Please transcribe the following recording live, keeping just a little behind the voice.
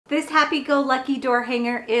This happy-go-lucky door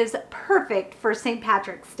hanger is perfect for St.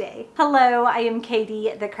 Patrick's Day. Hello, I am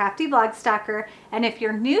Katie, the Crafty Blog Stalker, and if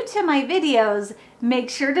you're new to my videos, make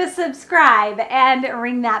sure to subscribe and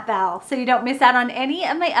ring that bell so you don't miss out on any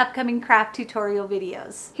of my upcoming craft tutorial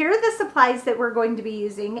videos. Here are the supplies that we're going to be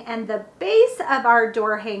using, and the base of our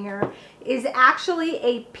door hanger is actually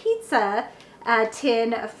a pizza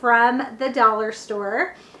tin from the dollar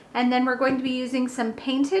store. And then we're going to be using some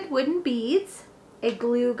painted wooden beads, a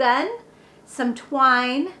glue gun, some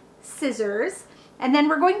twine, scissors, and then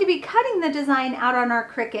we're going to be cutting the design out on our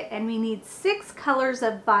Cricut, and we need 6 colors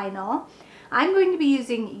of vinyl. I'm going to be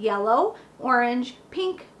using yellow, orange,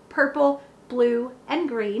 pink, purple, blue, and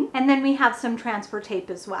green, and then we have some transfer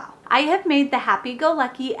tape as well. I have made the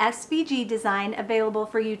Happy-Go-Lucky SVG design available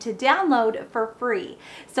for you to download for free,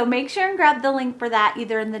 so make sure and grab the link for that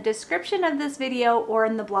either in the description of this video or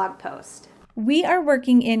in the blog post. We are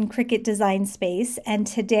working in Cricut Design Space, and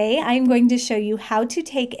today I'm going to show you how to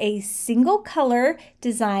take a single color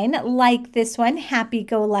design like this one,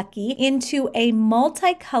 Happy-Go-Lucky, into a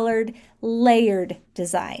multicolored layered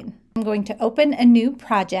design. I'm going to open a new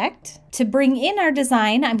project. To bring in our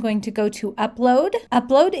design, I'm going to go to Upload,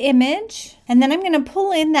 Upload Image, and then I'm going to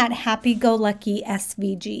pull in that Happy-Go-Lucky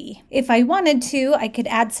SVG. If I wanted to, I could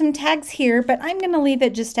add some tags here, but I'm going to leave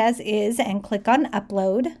it just as is and click on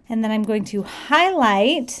Upload. And then I'm going to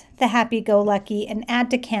highlight the Happy-Go-Lucky and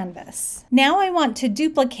add to canvas. Now I want to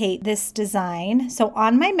duplicate this design. So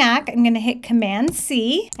on my Mac, I'm going to hit Command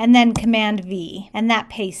C and then Command V, and that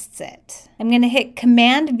pastes it. I'm going to hit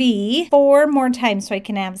Command V 4 more times so I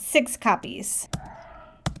can have 6 copies.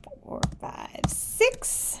 4, 5,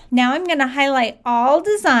 6. Now I'm going to highlight all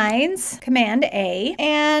designs, Command A,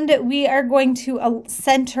 and we are going to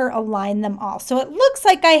center align them all. So it looks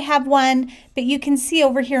like I have one, but you can see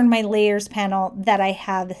over here in my layers panel that I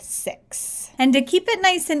have 6. And to keep it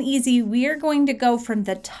nice and easy, we are going to go from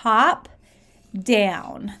the top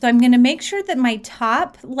down. So I'm going to make sure that my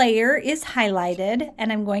top layer is highlighted, and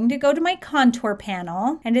I'm going to go to my contour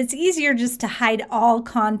panel, and it's easier just to hide all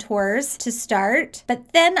contours to start,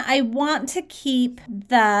 but then I want to keep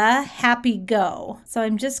the Happy Go. So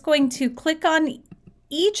I'm just going to click on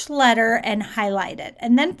each letter and highlight it.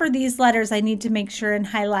 And then for these letters, I need to make sure and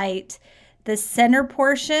highlight the center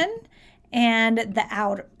portion and the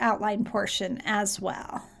outline portion as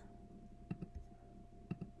well.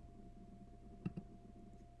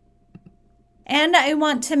 And I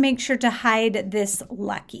want to make sure to hide this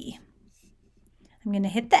lucky. I'm going to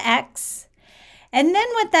hit the X. And then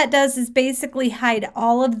what that does is basically hide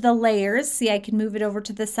all of the layers. See, I can move it over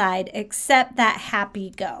to the side, except that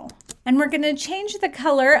Happy Go. And we're going to change the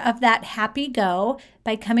color of that Happy Go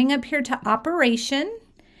by coming up here to Operation.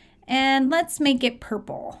 And let's make it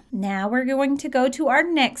purple. Now we're going to go to our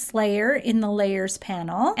next layer in the layers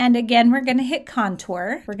panel. And again, we're going to hit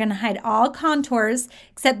contour. We're going to hide all contours,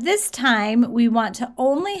 except this time we want to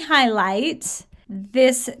only highlight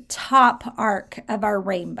this top arc of our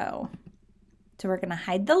rainbow. So we're going to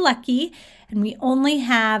hide the lucky, and we only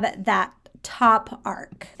have that top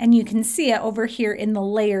arc, and you can see it over here in the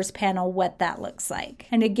layers panel what that looks like.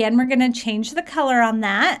 And again, we're going to change the color on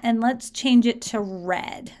that, and let's change it to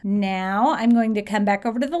red. Now I'm going to come back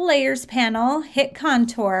over to the layers panel, hit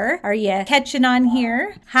contour. Are you catching on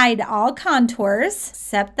here? Hide all contours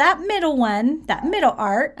except that middle one, that middle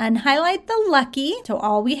arc, and highlight the lucky. So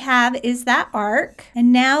all we have is that arc.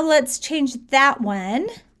 And now let's change that one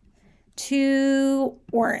to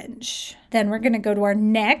orange. Then we're going to go to our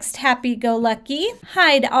next Happy-Go-Lucky,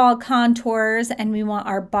 hide all contours, and we want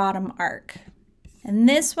our bottom arc. And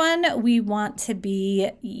this one we want to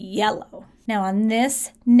be yellow. Now on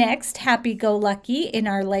this next Happy-Go-Lucky in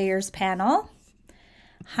our layers panel,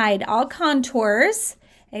 hide all contours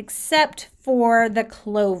except for the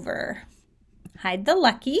clover. Hide the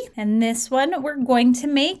lucky, and this one we're going to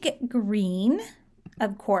make green,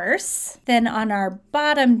 of course. Then on our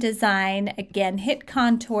bottom design, again, hit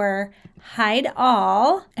contour, hide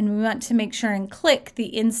all, and we want to make sure and click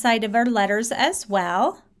the inside of our letters as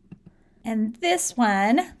well. And this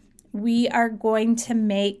one, we are going to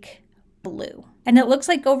make blue. And it looks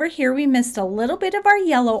like over here we missed a little bit of our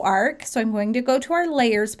yellow arc, so I'm going to go to our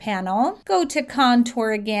layers panel, go to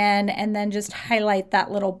contour again, and then just highlight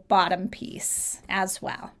that little bottom piece as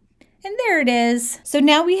well. And there it is. So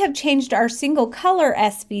now we have changed our single color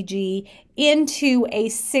SVG into a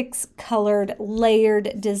 6-colored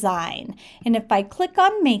layered design. And if I click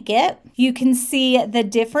on Make It, you can see the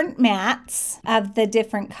different mats of the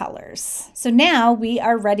different colors. So now we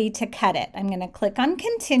are ready to cut it. I'm going to click on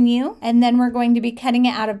Continue, and then we're going to be cutting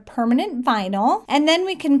it out of permanent vinyl. And then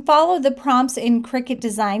we can follow the prompts in Cricut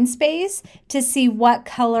Design Space to see what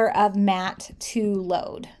color of mat to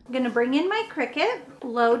load. I'm going to bring in my Cricut,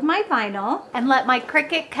 load my vinyl, and let my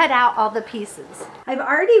Cricut cut out all the pieces. I've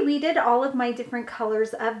already weeded all of my different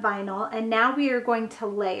colors of vinyl, and now we are going to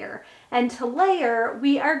layer. And to layer,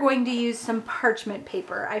 we are going to use some parchment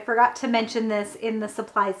paper. I forgot to mention this in the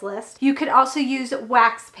supplies list. You could also use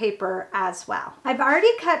wax paper as well. I've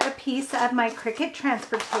already cut a piece of my Cricut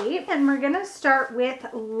transfer tape, and we're gonna start with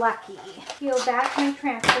Lucky. Peel back my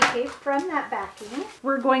transfer tape from that backing.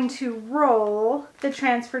 We're going to roll the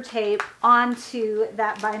transfer tape onto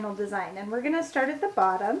that vinyl design, and we're gonna start at the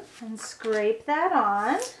bottom and scrape that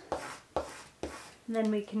on. And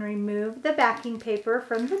then we can remove the backing paper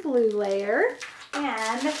from the blue layer,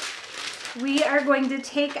 and we are going to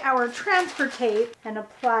take our transfer tape and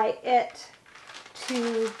apply it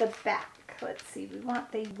to the back. Let's see, we want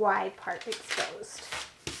the Y part exposed.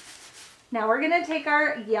 Now we're going to take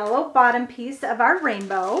our yellow bottom piece of our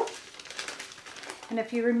rainbow, and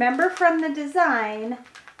if you remember from the design,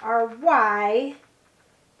 our Y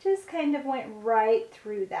just kind of went right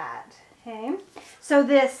through that. Okay, so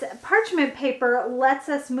this parchment paper lets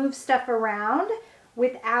us move stuff around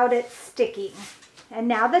without it sticking. And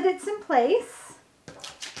now that it's in place,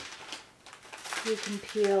 you can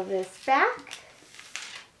peel this back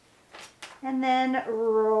and then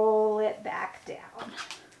roll it back down.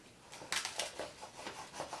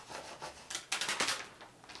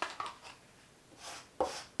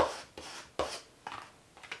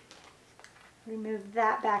 Remove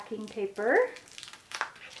that backing paper.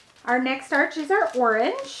 Our next arch is our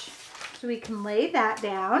orange, so we can lay that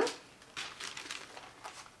down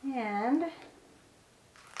and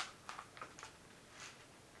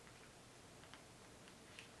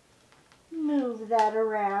move that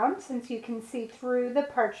around since you can see through the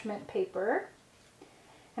parchment paper.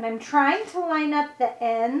 And I'm trying to line up the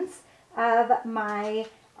ends of my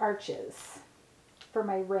arches for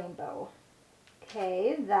my rainbow.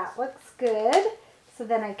 Okay, that looks good. So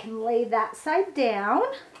then I can lay that side down.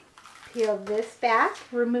 Peel this back,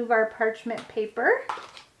 remove our parchment paper.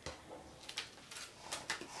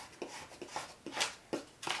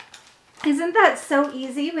 Isn't that so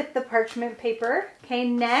easy with the parchment paper? Okay,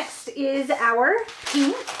 next is our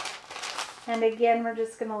pink. And again, we're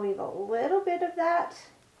just gonna leave a little bit of that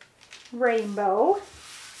rainbow.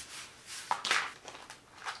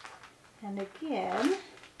 And again,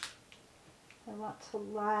 I want to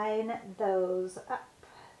line those up.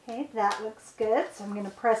 Okay, that looks good. So I'm going to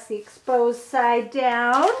press the exposed side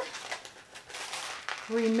down,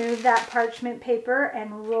 remove that parchment paper,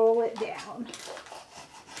 and roll it down.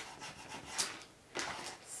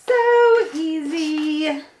 So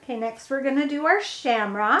easy. Okay, next we're going to do our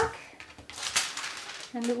shamrock.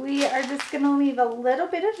 And we are just going to leave a little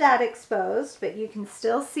bit of that exposed, but you can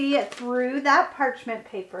still see it through that parchment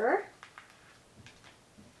paper.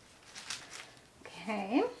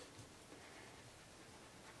 Okay.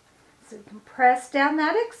 So we can press down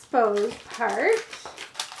that exposed part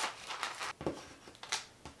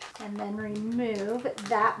and then remove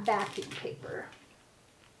that backing paper.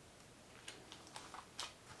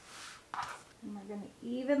 And we're going to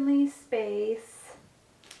evenly space.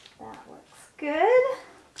 That looks good.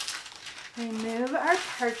 Remove our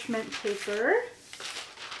parchment paper.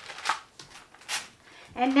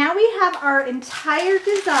 And now we have our entire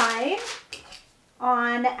design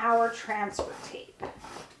on our transfer tape.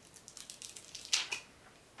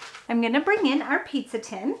 I'm going to bring in our pizza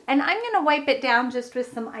tin, and I'm going to wipe it down just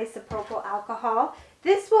with some isopropyl alcohol.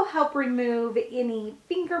 This will help remove any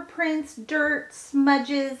fingerprints, dirt,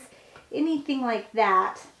 smudges, anything like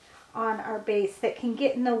that on our base that can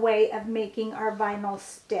get in the way of making our vinyl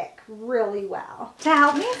stick really well. To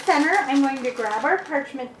help me center, I'm going to grab our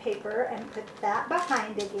parchment paper and put that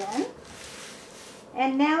behind again.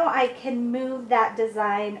 And now I can move that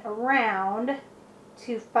design around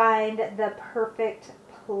to find the perfect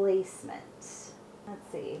placement.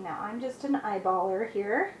 Let's see, now I'm just an eyeballer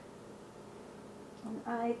here. And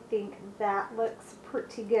I think that looks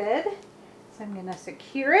pretty good. So I'm going to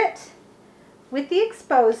secure it with the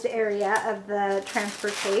exposed area of the transfer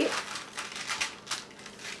tape.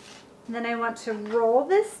 And then I want to roll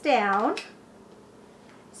this down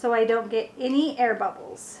so I don't get any air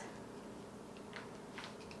bubbles.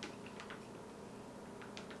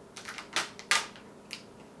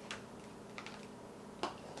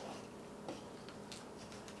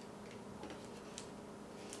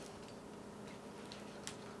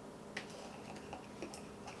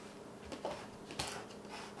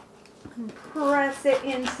 And press it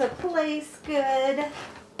into place good.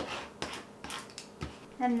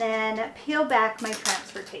 And then peel back my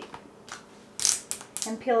transfer tape.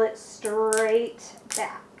 And peel it straight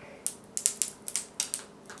back.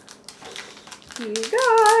 You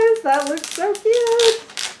guys, that looks so cute.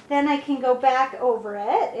 Then I can go back over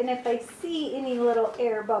it, and if I see any little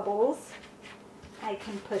air bubbles, I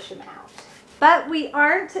can push them out. But we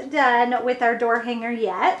aren't done with our door hanger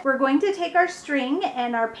yet. We're going to take our string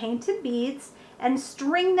and our painted beads and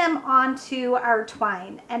string them onto our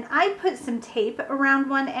twine. And I put some tape around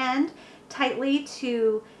one end tightly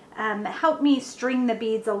to help me string the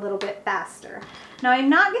beads a little bit faster. Now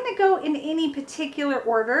I'm not going to go in any particular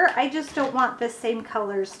order. I just don't want the same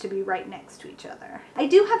colors to be right next to each other. I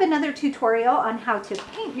do have another tutorial on how to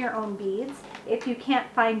paint your own beads if you can't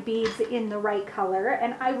find beads in the right color,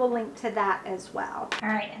 and I will link to that as well. All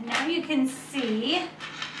right, and now you can see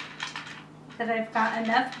that I've got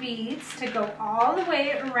enough beads to go all the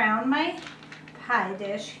way around my pie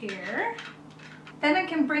dish here. Then I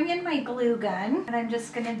can bring in my glue gun, and I'm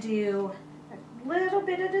just going to do a little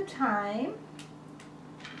bit at a time.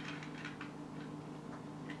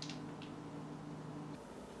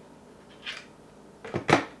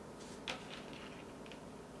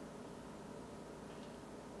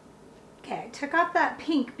 Okay, I took off that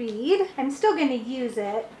pink bead. I'm still going to use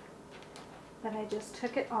it, but I just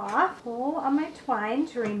took it off. Pull on my twine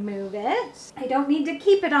to remove it. I don't need to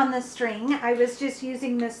keep it on the string. I was just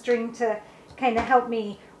using the string to kind of help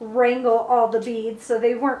me wrangle all the beads so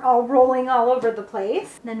they weren't all rolling all over the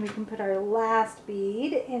place. Then we can put our last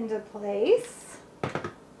bead into place.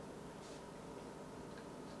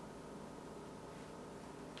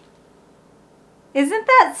 Isn't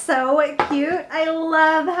that so cute? I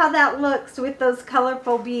love how that looks with those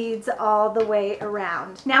colorful beads all the way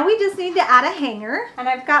around. Now we just need to add a hanger, and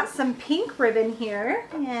I've got some pink ribbon here,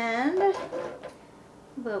 and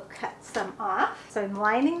we'll cut some off. So I'm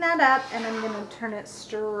lining that up, and I'm going to turn it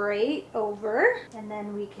straight over, and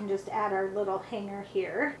then we can just add our little hanger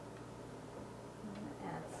here.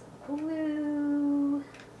 Add some glue.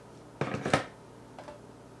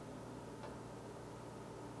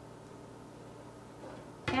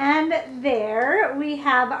 And there we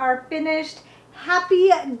have our finished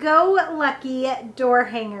happy-go-lucky door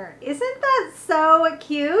hanger. Isn't that so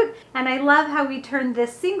cute? And I love how we turned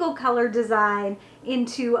this single color design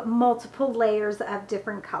into multiple layers of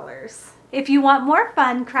different colors. If you want more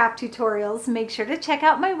fun craft tutorials, make sure to check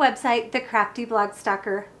out my website,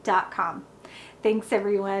 thecraftyblogstalker.com. Thanks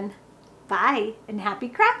everyone. Bye and happy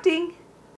crafting.